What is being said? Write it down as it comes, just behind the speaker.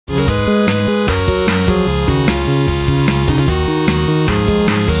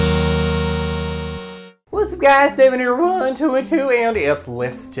guys? David here, 1, 2, and 2, and it's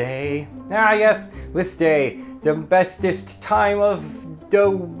list day. Ah, yes, list day, the bestest time of the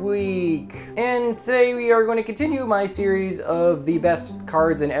week. And today we are going to continue my series of the best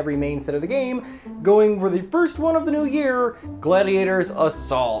cards in every main set of the game, going for the first one of the new year, Gladiator's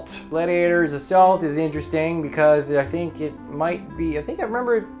Assault. Gladiator's Assault is interesting because I think it might be, I think I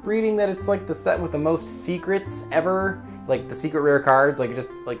remember reading that it's like the set with the most secrets ever. Like the secret rare cards, like just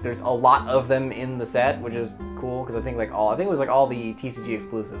like there's a lot of them in the set, which is cool because I think it was like all the TCG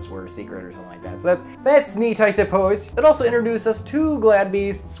exclusives were secret or something like that. So that's neat, I suppose. It also introduced us to Glad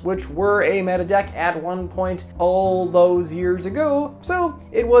Beasts, which were a meta deck at one point all those years ago. So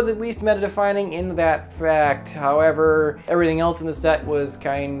it was at least meta defining in that fact. However, everything else in the set was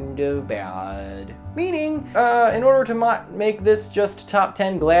kind of bad. Meaning, in order to make this just top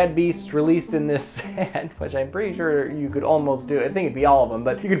 10 Glad Beasts released in this set, which I'm pretty sure you could almost do, I think it'd be all of them,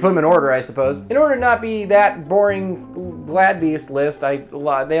 but you could put them in order, I suppose. In order to not be that boring Glad Beast list, they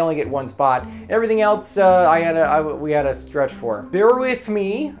only get one spot. Everything else, we had to stretch for. Bear with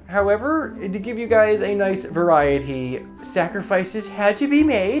me, however, to give you guys a nice variety. Sacrifices had to be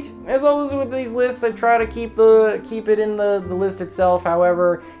made. As always with these lists, I try to keep it in the list itself.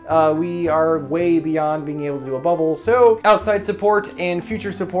 However, we are way beyond being able to do a bubble, so outside support and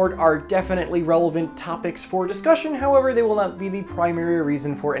future support are definitely relevant topics for discussion. However, they will not be the primary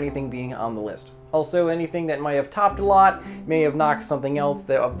reason for anything being on the list. Also, anything that might have topped a lot may have knocked something else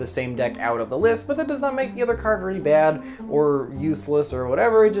of the same deck out of the list, but that does not make the other card very bad or useless or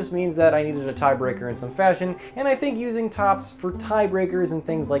whatever. It just means that I needed a tiebreaker in some fashion, and I think using tops for tiebreakers and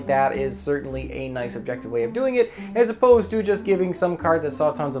things like that is certainly a nice objective way of doing it, as opposed to just giving some card that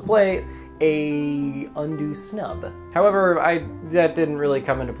saw tons of play a undue snub. However, that didn't really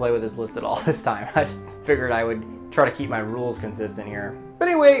come into play with this list at all this time. I just figured I would try to keep my rules consistent here. But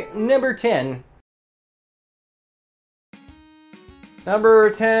anyway, number 10.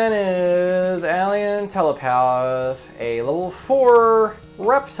 Number 10 is Alien Telepath, a level 4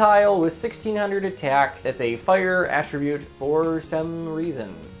 reptile with 1600 attack. That's a fire attribute for some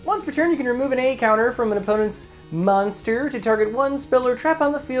reason. Once per turn, you can remove an A counter from an opponent's monster to target one spell or trap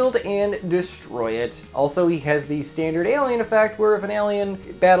on the field and destroy it. Also, he has the standard alien effect where if an alien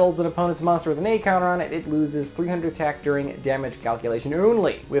battles an opponent's monster with an A counter on it, it loses 300 attack during damage calculation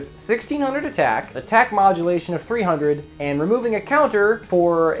only. With 1600 attack modulation of 300, and removing a counter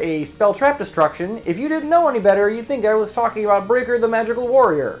for a spell trap destruction, if you didn't know any better, you'd think I was talking about Breaker the Magical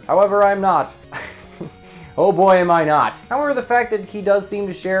Warrior. However, I'm not. Oh boy, am I not. However, the fact that he does seem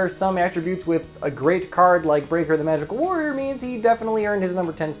to share some attributes with a great card like Breaker the Magical Warrior means he definitely earned his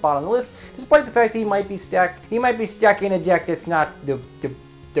number 10 spot on the list, despite the fact that he might be stuck in a deck that's not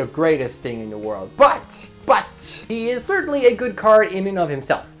the greatest thing in the world. But he is certainly a good card in and of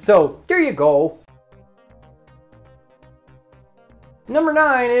himself. So there you go. Number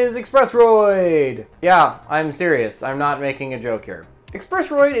 9 is Expressroid. Yeah, I'm serious. I'm not making a joke here.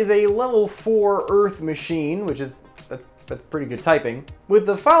 Expressroid is a level 4 Earth machine, that's pretty good typing, with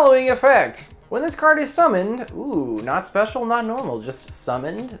the following effect. When this card is summoned, ooh, not special, not normal, just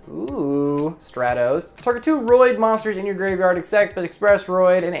summoned, ooh, Stratos. Target 2 Roid monsters in your graveyard except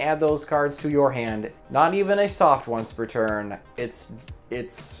Expressroid and add those cards to your hand. Not even a soft once per turn. It's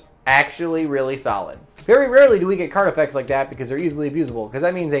actually really solid. Very rarely do we get card effects like that because they're easily abusable, because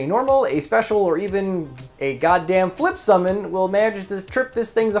that means a normal, a special, or even a goddamn flip summon will manage to trip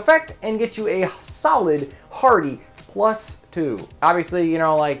this thing's effect and get you a solid, hardy +2. Obviously, you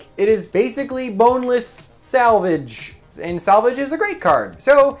know, like, it is basically boneless salvage, and salvage is a great card.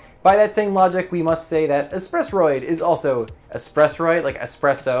 So, by that same logic, we must say that Expressroid is also Expressroid, like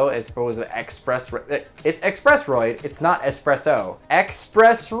espresso, as opposed to Expressroid. It's Expressroid, it's not espresso.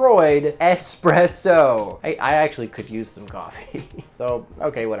 Expressroid, espresso. I actually could use some coffee. So,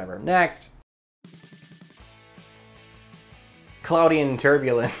 okay, whatever. Next. Cloudian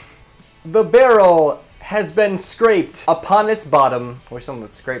Turbulence. The barrel has been scraped upon its bottom. I wish someone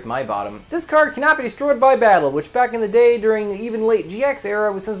would scrape my bottom. This card cannot be destroyed by battle, which back in the day during the even late GX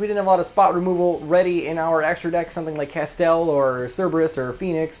era, since we didn't have a lot of spot removal ready in our extra deck, something like Castel or Cerberus or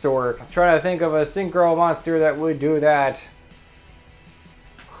Phoenix, or I'm trying to think of a synchro monster that would do that.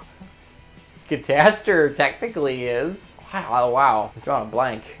 Cataster technically is. Wow, I'm drawing a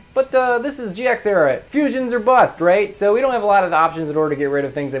blank. But this is GX era. Fusions are bust, right? So we don't have a lot of options in order to get rid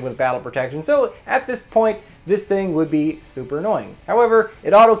of things with battle protection. So at this point, this thing would be super annoying. However,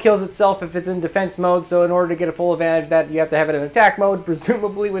 it auto kills itself if it's in defense mode. So in order to get a full advantage of that, you have to have it in attack mode,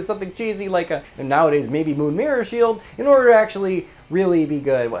 presumably with something cheesy like nowadays maybe Moon Mirror Shield, in order to actually really be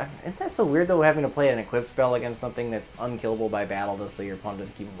good. Isn't that so weird though, having to play an equip spell against something that's unkillable by battle just so your opponent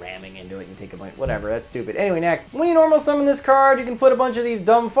doesn't keep ramming into it and you take a bunch, whatever, that's stupid. Anyway, next. When you normal summon this card, you can put a bunch of these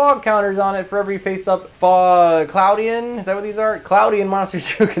dumb fog counters on it for every face-up Cloudian, is that what these are? Cloudian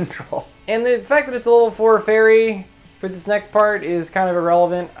monsters you control. And the fact that it's a level 4 fairy for this next part is kind of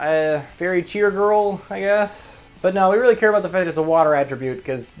irrelevant. Fairy cheer girl, I guess. But no, we really care about the fact that it's a water attribute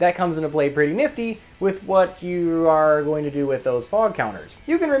because that comes into play pretty nifty with what you are going to do with those fog counters.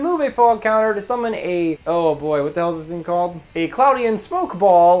 You can remove a fog counter to summon a, oh boy, what the hell is this thing called? A Cloudian smoke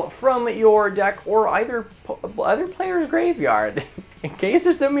ball from your deck or either player's graveyard. In case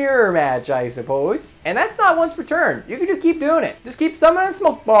it's a mirror match, I suppose. And that's not once per turn. You can just keep doing it. Just keep summoning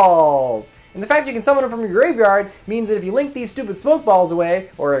smoke balls. And the fact you can summon them from your graveyard means that if you link these stupid smoke balls away,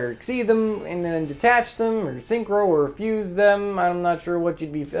 or exceed them and then detach them, or synchro, or fuse them, I'm not sure what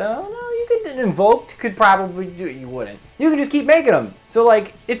you'd be, oh no, you could, invoked could probably do it, you wouldn't. You can just keep making them. So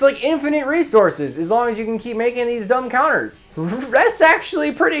like, it's like infinite resources as long as you can keep making these dumb counters. That's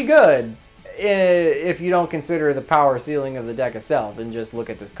actually pretty good. If you don't consider the power ceiling of the deck itself and just look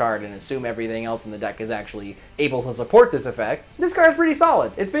at this card and assume everything else in the deck is actually able to support this effect, this card is pretty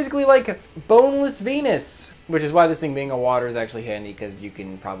solid. It's basically like Boneless Venus, which is why this thing being a water is actually handy because you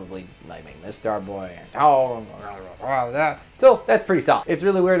can probably like make this Star Boy and so that's pretty solid. It's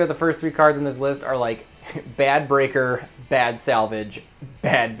really weird that the first 3 cards in this list are like Bad Breaker, Bad Salvage,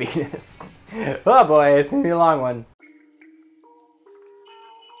 Bad Venus. Oh boy, it's gonna be a long one.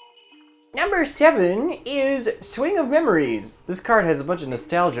 Number 7 is Swing of Memories. This card has a bunch of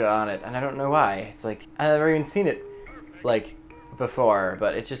nostalgia on it, and I don't know why. It's like, I've never even seen it, like, before,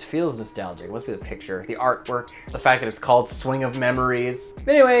 but it just feels nostalgic. It must be the picture, the artwork, the fact that it's called Swing of Memories.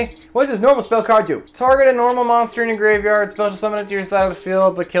 Anyway, what does this normal spell card do? Target a normal monster in your graveyard, special summon it to your side of the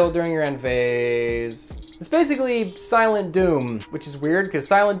field, but kill it during your end phase. It's basically Silent Doom, which is weird because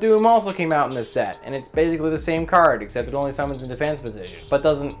Silent Doom also came out in this set, and it's basically the same card, except it only summons in defense position, but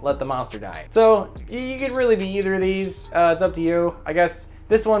doesn't let the monster die. So, you could really be either of these, it's up to you. I guess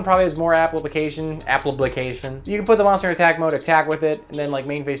this one probably has more application. You can put the monster in attack mode, attack with it, and then like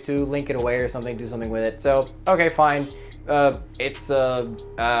main phase 2, link it away or something, do something with it. So, okay, fine. There's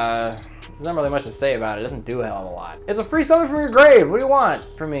not really much to say about it. It doesn't do a hell of a lot. It's a free summon from your grave. What do you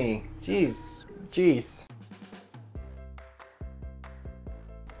want from me? Jeez.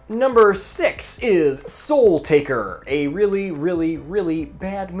 Number 6 is Soul Taker, a really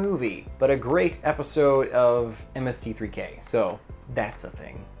bad movie, but a great episode of MST3K, so that's a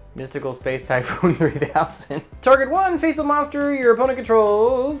thing. Mystical Space Typhoon 3000. Target 1 face-up monster your opponent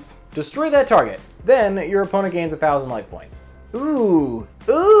controls. Destroy that target. Then your opponent gains 1,000 life points. Ooh.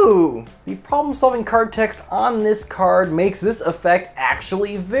 The problem-solving card text on this card makes this effect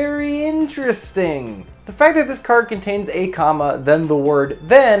actually very interesting. The fact that this card contains a comma, then the word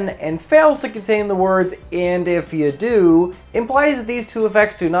then, and fails to contain the words and if you do, implies that these two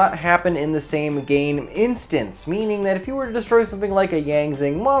effects do not happen in the same game instance, meaning that if you were to destroy something like a Yang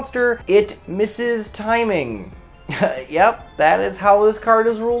Zing monster, it misses timing. Yep, that is how this card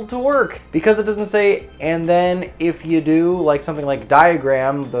is ruled to work. Because it doesn't say, and then if you do, like something like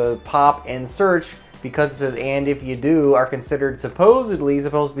Diagram, the pop and search, because it says and if you do are considered supposedly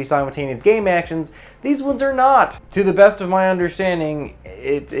supposed to be simultaneous game actions, these ones are not. To the best of my understanding,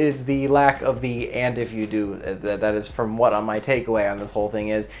 it is the lack of the and if you do. That is from what my takeaway on this whole thing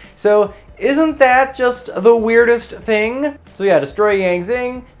is. So isn't that just the weirdest thing? So yeah, destroy Yang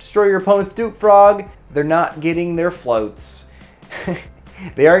Zing, destroy your opponent's Dupe Frog. They're not getting their floats.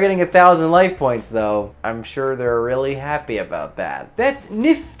 They are getting 1,000 life points though. I'm sure they're really happy about that. That's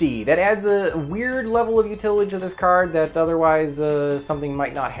nifty. That adds a weird level of utility to this card that otherwise something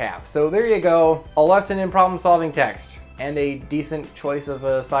might not have. So there you go. A lesson in problem solving text. And a decent choice of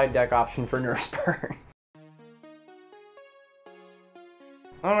a side deck option for Nurse Burn.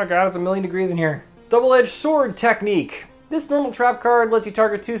 Oh my god, it's 1,000,000 degrees in here. Double-edged sword technique. This normal trap card lets you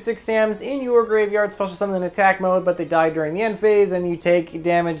target 2 6-Sams in your graveyard, special summon in attack mode, but they die during the end phase, and you take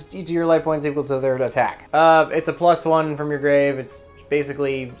damage each of your life points equal to their attack. It's a +1 from your grave. It's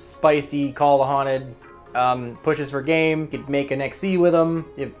basically spicy, Call the Haunted, pushes for game. You could make an XC with them.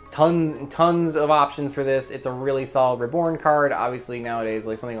 You have tons of options for this. It's a really solid Reborn card. Obviously nowadays,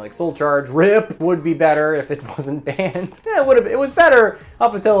 like something like Soul Charge, RIP, would be better if it wasn't banned. Yeah, it was better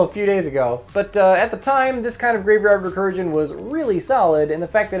up until a few days ago. But at the time, this kind of graveyard recursion was really solid, and the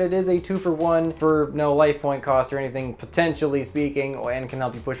fact that it is a 2-for-1 for no life point cost or anything, potentially speaking, and can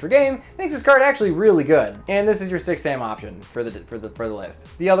help you push for game, makes this card actually really good. And this is your 6-Sam option for the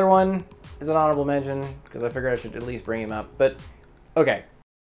list. The other one is an honorable mention, because I figured I should at least bring him up, but okay.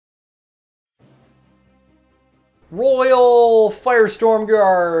 Royal Firestorm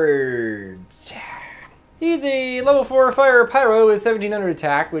Guard. He's a level 4 fire pyro with 1700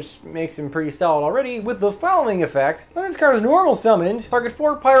 attack, which makes him pretty solid already, with the following effect. When this card is normal summoned, target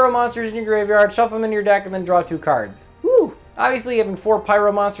 4 pyro monsters in your graveyard, shuffle them into your deck, and then draw 2 cards. Woo! Obviously, having 4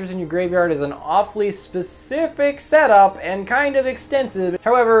 pyro monsters in your graveyard is an awfully specific setup and kind of extensive.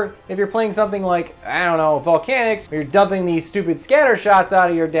 However, if you're playing something like, I don't know, Volcanics, where you're dumping these stupid scatter shots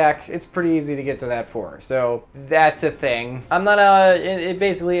out of your deck, it's pretty easy to get to that 4. So that's a thing. I'm not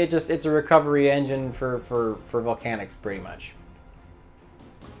it's a recovery engine for Volcanics, pretty much.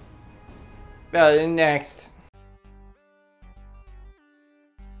 Next.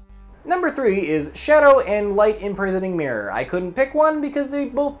 Number 3 is Shadow and Light Imprisoning Mirror. I couldn't pick one because they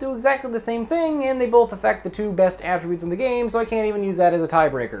both do exactly the same thing and they both affect the 2 best attributes in the game, so I can't even use that as a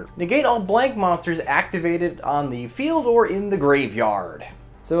tiebreaker. Negate all blank monsters activated on the field or in the graveyard.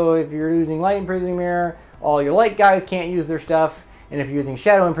 So if you're using Light Imprisoning Mirror, all your light guys can't use their stuff, and if you're using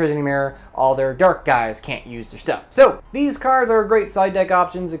Shadow Imprisoning Mirror, all their dark guys can't use their stuff. So these cards are great side deck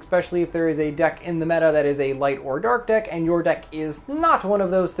options, especially if there is a deck in the meta that is a light or dark deck, and your deck is not one of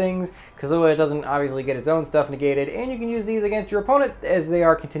those things, because it doesn't obviously get its own stuff negated, and you can use these against your opponent as they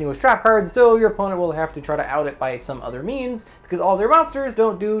are continuous trap cards, so your opponent will have to try to out it by some other means, because all their monsters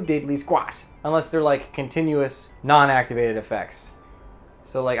don't do diddly squat, unless they're like continuous non-activated effects.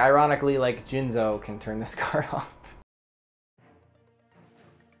 So like ironically, like Jinzo can turn this card off.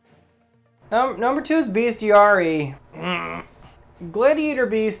 Number 2 is Bestiari. Gladiator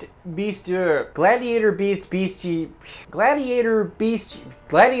Beast Bestiari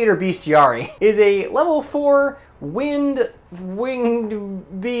is a level 4 winged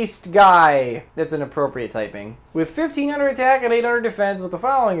beast guy. That's an appropriate typing. With 1500 attack and 800 defense with the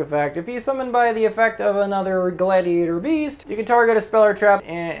following effect. If he's summoned by the effect of another Gladiator Beast, you can target a spell or trap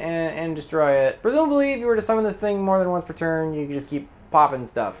and destroy it. Presumably, if you were to summon this thing more than once per turn, you can just keep popping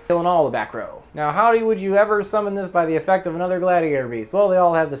stuff, killing all the back row. Now, how would you ever summon this by the effect of another Gladiator Beast? Well, they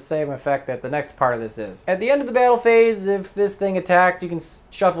all have the same effect that the next part of this is. At the end of the battle phase, if this thing attacked, you can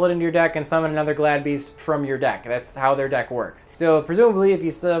shuffle it into your deck and summon another Glad Beast from your deck. That's how their deck works. So presumably, if you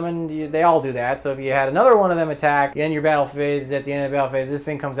summoned, they all do that. So if you had another one of them attack, you end your battle phase, at the end of the battle phase, this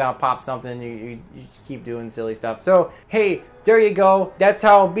thing comes out, pops something, you keep doing silly stuff. So, hey, there you go. That's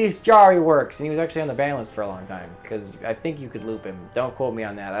how Bestiari works. And he was actually on the ban list for a long time, because I think you could loop him. Don't quote me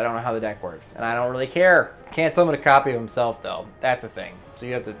on that. I don't know how the deck works, and I don't really care. Can't summon a copy of himself, though. That's a thing. So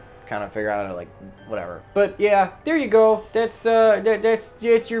you have to kind of figure out, like, whatever. But yeah, there you go. That's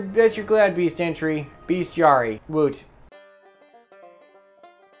your Glad Beast entry. Bestiari. Woot.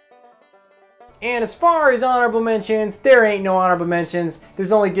 And as far as honorable mentions, there ain't no honorable mentions.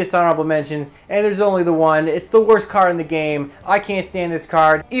 There's only dishonorable mentions, and there's only the one. It's the worst card in the game. I can't stand this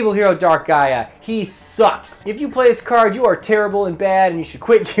card. Evil Hero Dark Gaia. He sucks. If you play this card, you are terrible and bad, and you should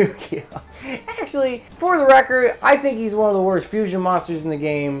quit Yu-Gi-Oh! Actually, for the record, I think he's one of the worst fusion monsters in the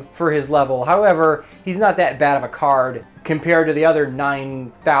game for his level. However, he's not that bad of a card compared to the other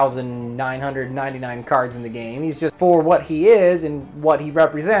 9,999 cards in the game. He's just, for what he is and what he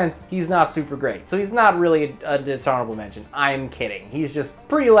represents, he's not super great. So he's not really a dishonorable mention. I'm kidding. He's just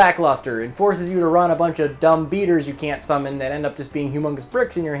pretty lackluster and forces you to run a bunch of dumb beaters you can't summon that end up just being humongous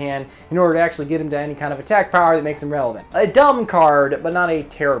bricks in your hand in order to actually get him to any kind of attack power that makes him relevant. A dumb card, but not a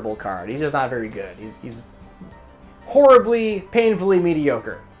terrible card. He's just not very good. He's horribly, painfully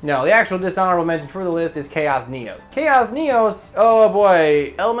mediocre. No, the actual dishonorable mention for the list is Chaos Neos. Chaos Neos, oh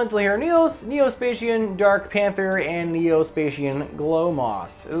boy, Elemental Hero Neos, Neospatian Dark Panther, and Neospatian Glow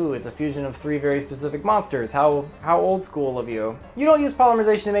Moss. Ooh, it's a fusion of 3 very specific monsters. How old school of you. You don't use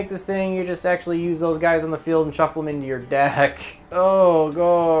polymerization to make this thing, you just actually use those guys on the field and shuffle them into your deck. Oh,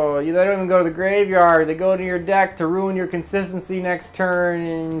 God. They don't even go to the graveyard. They go to your deck to ruin your consistency next turn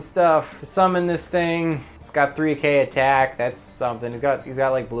and stuff. To summon this thing. It's got 3k attack. That's something. He's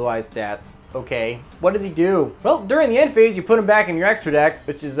got like blue eye stats. Okay. What does he do? Well, during the end phase, you put him back in your extra deck,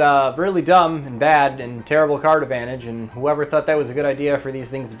 which is really dumb and bad and terrible card advantage. And whoever thought that was a good idea for these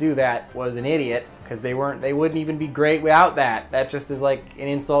things to do that was an idiot, because they wouldn't even be great without that. That just is like an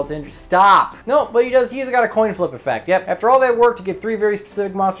insult to injury. Stop! No, but he's got a coin flip effect. Yep. After all that work to get 3 very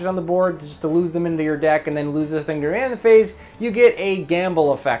specific monsters on the board, just to lose them into your deck and then lose this thing during the end of the phase, you get a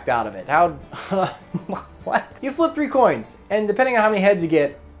gamble effect out of it. How? What? You flip 3 coins, and depending on how many heads you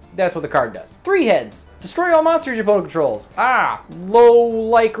get, that's what the card does. 3 heads. Destroy all monsters your opponent controls. Ah, low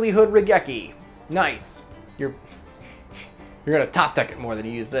likelihood Regeki. Nice. You're gonna top deck it more than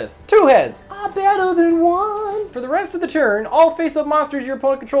you use this. 2 heads. Ah, better than 1. for the rest of the turn, all face-up monsters your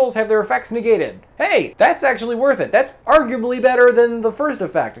opponent controls have their effects negated. Hey, that's actually worth it. That's arguably better than the first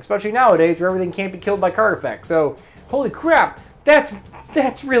effect, especially nowadays where everything can't be killed by card effects. So, holy crap,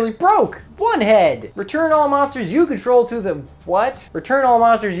 that's really broke. One head. Return all monsters you control to the what? Return all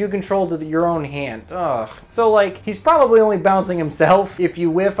monsters you control to your own hand. Ugh. So like, he's probably only bouncing himself if you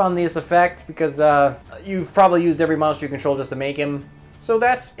whiff on this effect because you've probably used every monster you control just to make him. So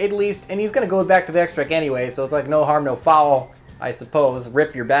that's at least, and he's gonna go back to the extra deck anyway, so it's like no harm, no foul, I suppose.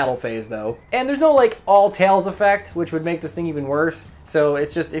 Rip your battle phase though. And there's no like all tails effect, which would make this thing even worse. So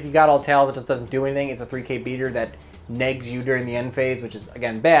it's just, if you got all tails, it just doesn't do anything. It's a 3K beater that negs you during the end phase, which is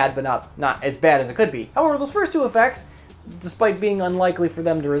again bad, but not as bad as it could be. However, those first two effects, despite being unlikely for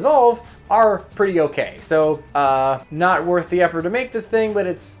them to resolve, are pretty okay. So not worth the effort to make this thing, but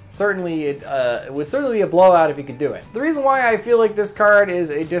it's certainly it would certainly be a blowout if you could do it. The reason why I feel like this card is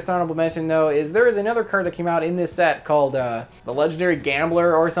a dishonorable mention though is there is another card that came out in this set called the Legendary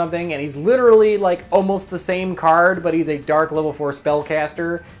Gambler or something, and he's literally like almost the same card, but he's a dark level 4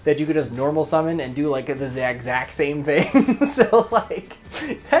 spellcaster that you could just normal summon and do like the exact same thing. So like,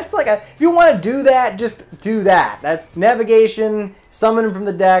 that's like if you want to do that, just do that. That's navigation, summon from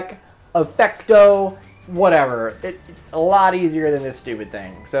the deck, effecto, whatever. It's a lot easier than this stupid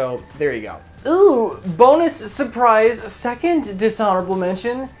thing. So there you go. Ooh, bonus surprise second dishonorable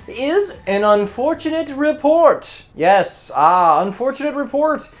mention is an unfortunate report. Yes, unfortunate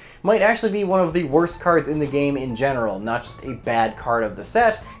report might actually be one of the worst cards in the game in general, not just a bad card of the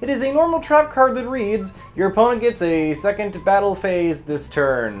set. It is a normal trap card that reads, your opponent gets a second battle phase this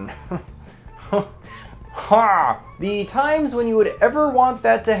turn. Ha! The times when you would ever want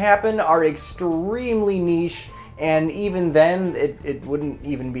that to happen are extremely niche, and even then, it wouldn't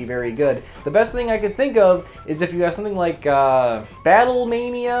even be very good. The best thing I could think of is if you have something like Battle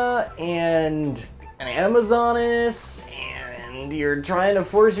Mania and an Amazonas, and you're trying to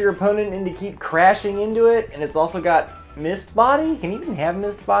force your opponent into keep crashing into it, and it's also got Mist Body? Can you even have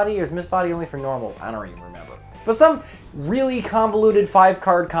Mist Body, or is Mist Body only for normals? I don't even remember. But some really convoluted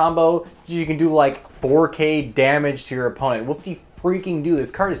 5-card combo so you can do like 4K damage to your opponent. Whoop-de-freaking do. This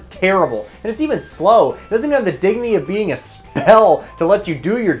card is terrible. And it's even slow. It doesn't even have the dignity of being a spell to let you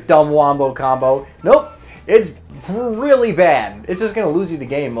do your dumb wombo combo. Nope. It's really bad. It's just going to lose you the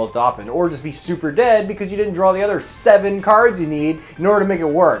game most often. Or just be super dead because you didn't draw the other 7 cards you need in order to make it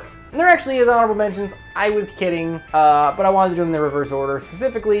work. And there actually is honorable mentions. I was kidding, but I wanted to do them in the reverse order,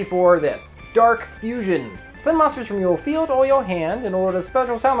 specifically for this. Dark Fusion. Send monsters from your field or your hand in order to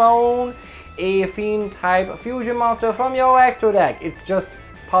special summon a Fiend-type fusion monster from your extra deck. It's just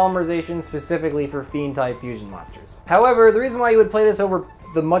polymerization specifically for Fiend-type fusion monsters. However, the reason why you would play this over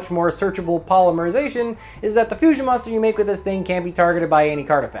the much more searchable polymerization is that the fusion monster you make with this thing can't be targeted by any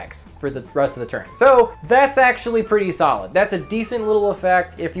card effects for the rest of the turn. So that's actually pretty solid. That's a decent little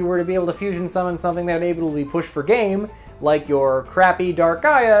effect if you were to be able to fusion summon something that able to be pushed for game, like your crappy Dark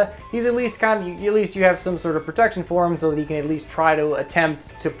Gaia. He's at least at least you have some sort of protection for him so that he can at least try to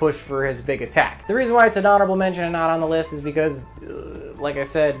attempt to push for his big attack. The reason why it's an honorable mention and not on the list is because, like I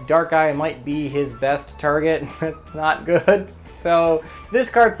said, Dark Gaia might be his best target. That's not good. So this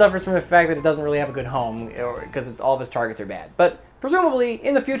card suffers from the fact that it doesn't really have a good home because all of his targets are bad. But presumably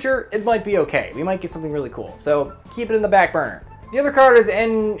in the future, it might be okay. We might get something really cool. So keep it in the back burner. The other card is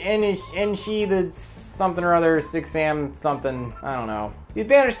Enshi the something or other, 6-am something, I don't know. You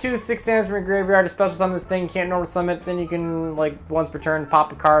banish 2 6-ams from your graveyard to special summon this thing, can't normal summon it, then you can, like, once per turn,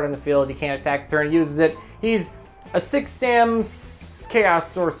 pop a card on the field, you can't attack the turn it uses it. He's a 6-am Chaos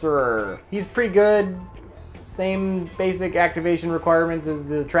Sorcerer. He's pretty good. Same basic activation requirements as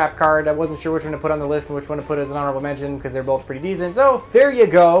the trap card. I wasn't sure which one to put on the list and which one to put as an honorable mention because they're both pretty decent. So, there you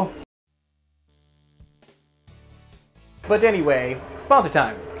go. But anyway, sponsor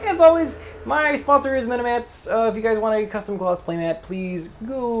time. As always, my sponsor is Minimats. If you guys want a custom cloth playmat, please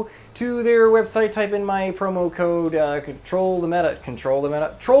go to their website, type in my promo code, Troll the Meta.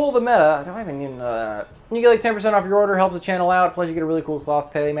 I don't even you get like 10% off your order, helps the channel out, plus you get a really cool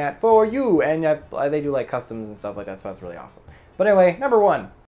cloth playmat for you, and they do like customs and stuff like that, so that's really awesome. But anyway, number 1.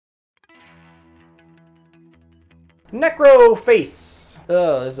 Necro Face.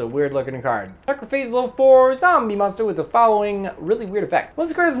 Oh, this is a weird looking card. Necrophase level 4 zombie monster with the following really weird effect. Once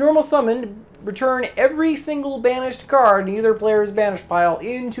the card is normal summoned, return every single banished card in either player's banished pile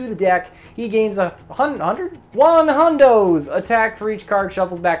into the deck. He gains a 100's attack for each card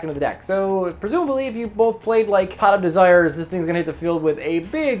shuffled back into the deck. So presumably if you both played like Pot of Desires, this thing's gonna hit the field with a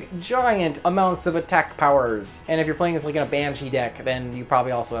big giant amounts of attack powers. And if you're playing this like in a Banshee deck, then you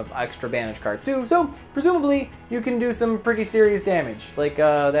probably also have extra banished card too. So presumably you can do some pretty serious damage. Like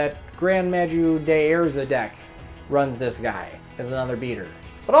that Grand Maju de Erza deck runs this guy as another beater.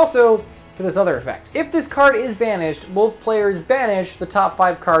 But also for this other effect. If this card is banished, both players banish the top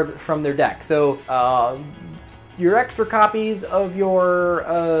 5 cards from their deck. So your extra copies of your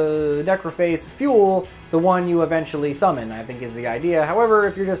Necroface fuel the one you eventually summon, I think is the idea. However,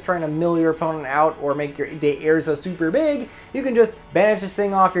 if you're just trying to mill your opponent out or make your De Urza super big, you can just banish this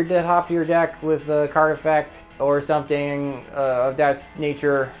thing off your top of your deck with a card effect or something of that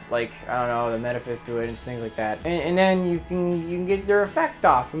nature, like, I don't know, the Metaphystuid and things like that. And then you can get their effect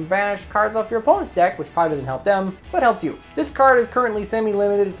off and banish cards off your opponent's deck, which probably doesn't help them, but helps you. This card is currently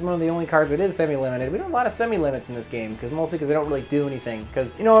semi-limited. It's one of the only cards that is semi-limited. We don't have a lot of semi-limits in this game, mostly because they don't really do anything.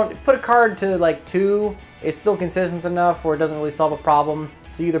 Because, you know, put a card to like 2, it's still consistent enough where it doesn't really solve a problem.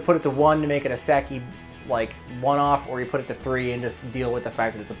 So you either put it to 1 to make it a sacky, like, one-off, or you put it to 3 and just deal with the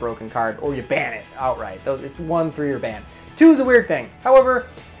fact that it's a broken card, or you ban it outright. It's 1, 3, or ban. 2 is a weird thing. However,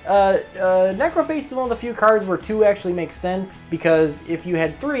 Necroface is one of the few cards where 2 actually makes sense, because if you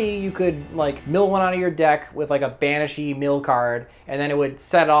had 3, you could, like, mill one out of your deck with, like, a banishy mill card, and then it would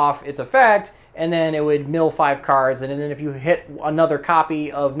set off its effect, and then it would mill 5 cards, and then if you hit another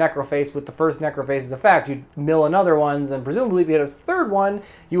copy of Necroface with the first Necroface's effect, you'd mill another ones, and presumably if you hit a third one,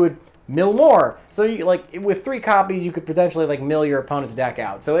 you would mill more. So you, like, with 3 copies, you could potentially, like, mill your opponent's deck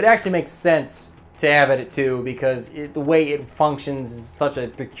out. So it actually makes sense to have it at 2, because the way it functions is such a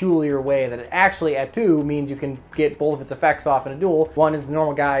peculiar way that it actually at 2 means you can get both of its effects off in a duel. One is the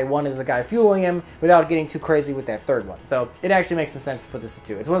normal guy, one is the guy fueling him, without getting too crazy with that third one. So it actually makes some sense to put this at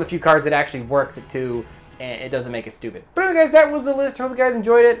 2. It's one of the few cards that actually works at 2, and it doesn't make it stupid. But anyway, guys, that was the list. Hope you guys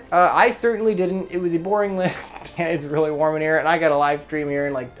enjoyed it. I certainly didn't. It was a boring list. It's really warm in here, and I got a live stream here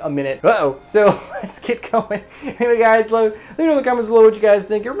in like a minute. Uh-oh. So let's get going. Anyway, guys, let me know in the comments below what you guys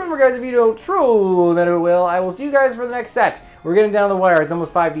think. And remember, guys, if you don't troll, then it will. I will see you guys for the next set. We're getting down to the wire. It's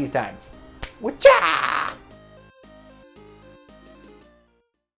almost 5D's time. Whatcha?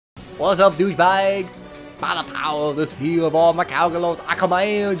 What's up, douchebags? By the power of the seal of all my cowgirls, I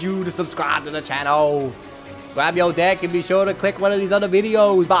command you to subscribe to the channel. Grab your deck and be sure to click one of these other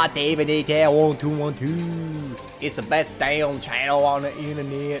videos by David AK1212. It's the best damn channel on the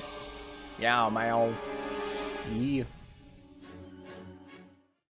internet. Yeah, man. Yeah.